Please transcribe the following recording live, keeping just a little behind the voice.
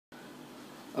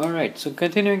Alright, so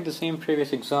continuing the same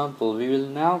previous example, we will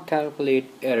now calculate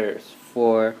errors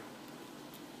for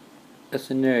a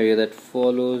scenario that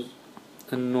follows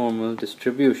a normal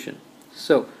distribution.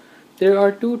 So, there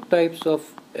are two types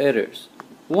of errors.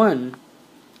 One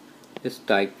is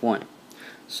type 1.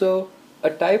 So, a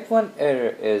type 1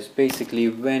 error is basically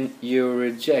when you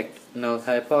reject null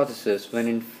hypothesis when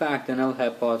in fact the null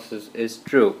hypothesis is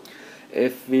true.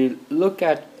 If we look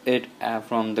at it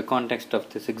from the context of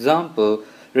this example,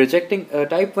 rejecting a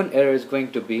type 1 error is going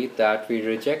to be that we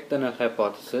reject the null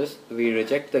hypothesis, we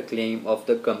reject the claim of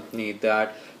the company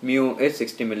that mu is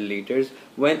 60 milliliters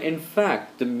when in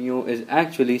fact the mu is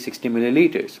actually 60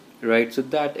 milliliters, right? So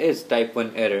that is type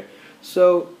 1 error.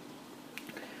 So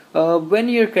when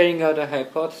you're carrying out a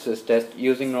hypothesis test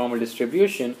using normal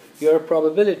distribution, your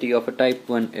probability of a type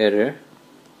 1 error,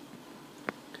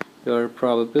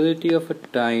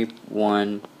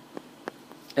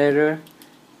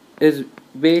 is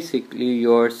basically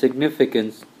your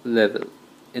significance level.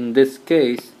 In this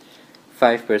case,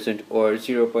 5% or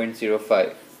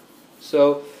 0.05.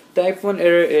 So type 1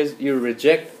 error is you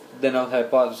reject the null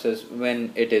hypothesis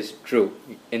when it is true.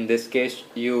 In this case,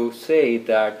 you say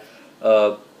that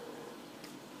the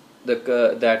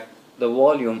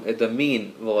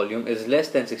mean volume is less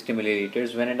than 60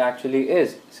 milliliters when it actually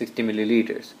is 60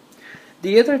 milliliters.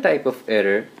 The other type of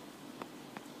error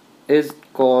is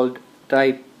called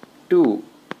type 2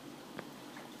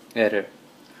 error.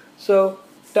 So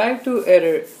type 2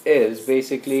 error is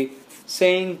basically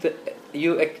saying that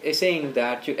you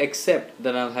accept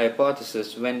the null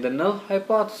hypothesis when the null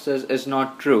hypothesis is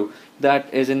not true.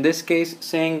 That is in this case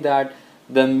saying that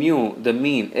the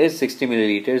mean is 60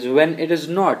 milliliters when it is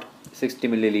not 60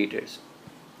 milliliters.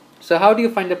 So how do you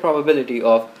find the probability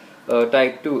of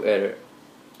type 2 error?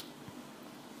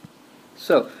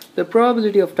 So the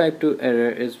probability of type 2 error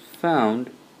is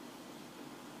found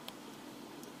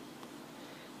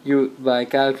by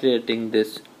calculating the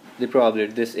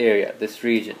probability, this area, this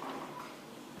region.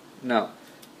 Now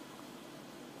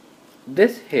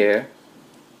this here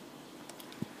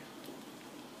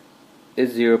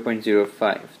is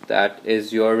 0.05. That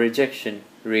is your rejection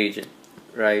region,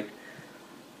 right?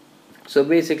 So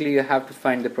basically you have to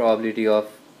find the probability of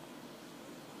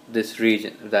this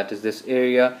region, that is this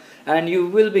area, and you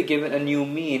will be given a new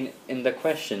mean in the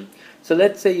question. So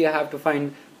let's say you have to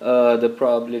find the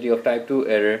probability of type 2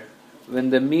 error when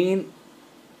the mean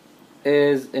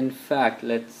is in fact,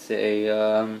 let's say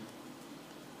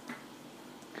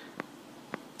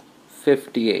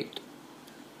 58.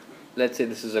 Let's say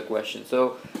this is a question.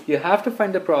 So you have to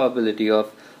find the probability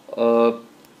of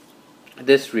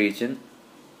this region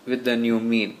with the new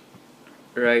mean,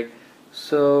 right?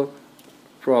 So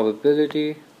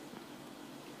probability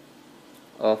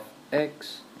of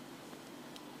x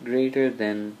greater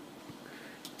than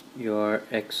your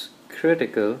x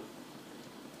critical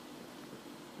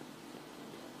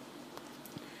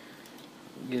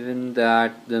given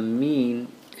that the mean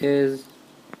is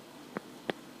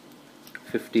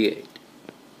 58,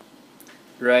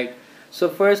 right? So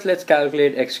first let's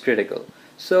calculate x critical.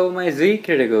 So my z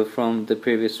critical from the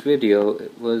previous video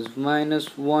was minus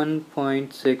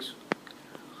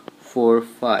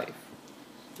 1.645,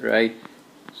 right?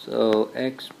 So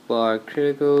x bar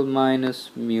critical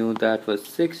minus mu, that was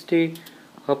 60,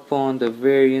 upon the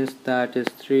variance, that is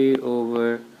 3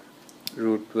 over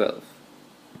root 12.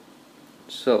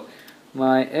 So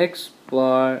my x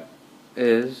bar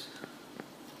is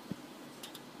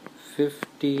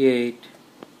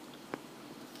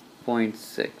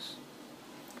 58.6.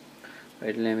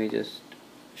 Right, let me just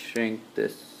shrink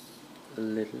this a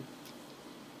little.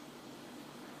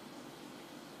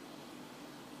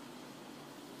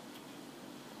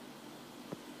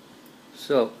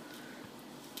 So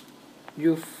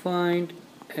you find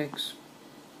x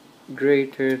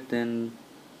greater than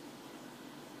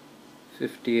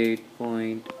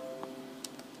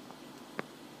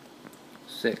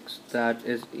 58.6, that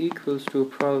is equals to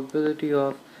probability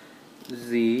of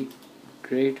z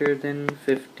greater than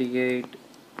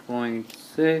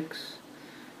 58.6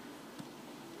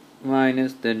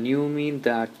 minus the new mean,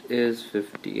 that is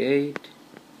 58,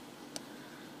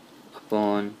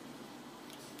 upon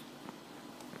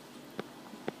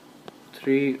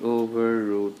 3 over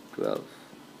root 12.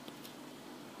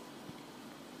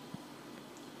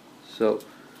 So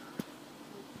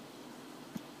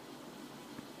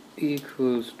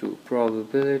equals to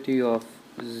probability of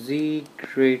z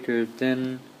greater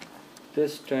than,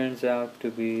 this turns out to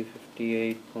be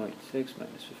 58.6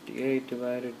 minus 58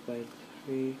 divided by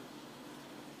 3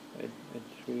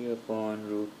 upon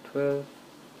root 12,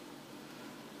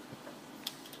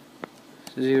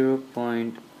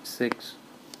 0.6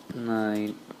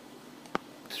 9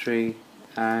 3,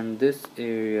 and this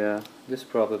area, this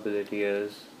probability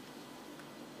is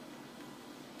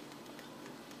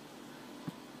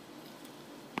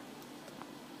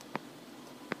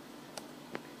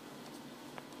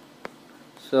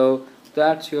so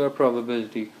that's your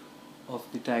probability of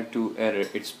the type 2 error.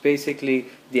 It's basically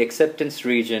the acceptance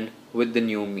region with the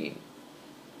new mean.